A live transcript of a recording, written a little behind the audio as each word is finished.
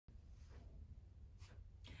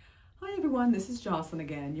everyone, this is Jocelyn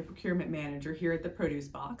again, your procurement manager here at the Produce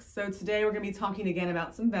Box. So today we're going to be talking again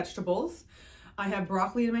about some vegetables. I have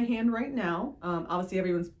broccoli in my hand right now. Obviously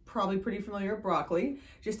everyone's probably pretty familiar with broccoli.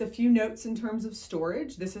 Just a few notes in terms of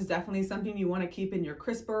storage. This is definitely something you want to keep in your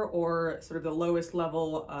crisper or sort of the lowest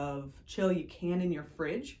level of chill you can in your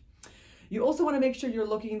fridge. You also want to make sure you're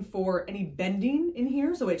looking for any bending in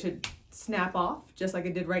here, so it should snap off just like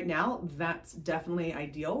it did right now. That's definitely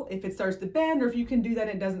ideal. If it starts to bend, or if you can do that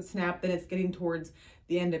and it doesn't snap, then it's getting towards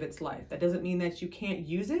the end of its life. That doesn't mean that you can't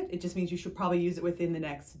use it. It just means you should probably use it within the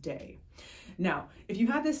next day. Now, if you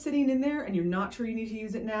have this sitting in there and you're not sure you need to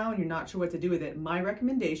use it now and you're not sure what to do with it, my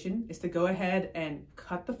recommendation is to go ahead and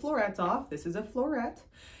cut the florets off. This is a floret.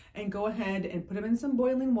 And go ahead and put them in some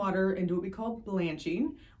boiling water and do what we call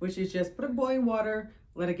blanching, which is just put in boiling water,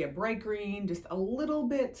 let it get bright green, just a little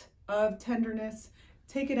bit of tenderness,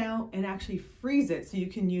 take it out and actually freeze it so you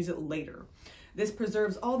can use it later. This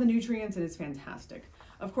preserves all the nutrients and it's fantastic.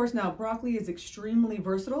 Of course, now broccoli is extremely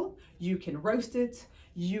versatile. You can roast it,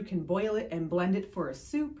 you can boil it and blend it for a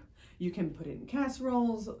soup, you can put it in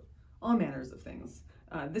casseroles, all manners of things.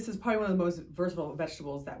 This is probably one of the most versatile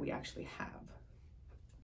vegetables that we actually have.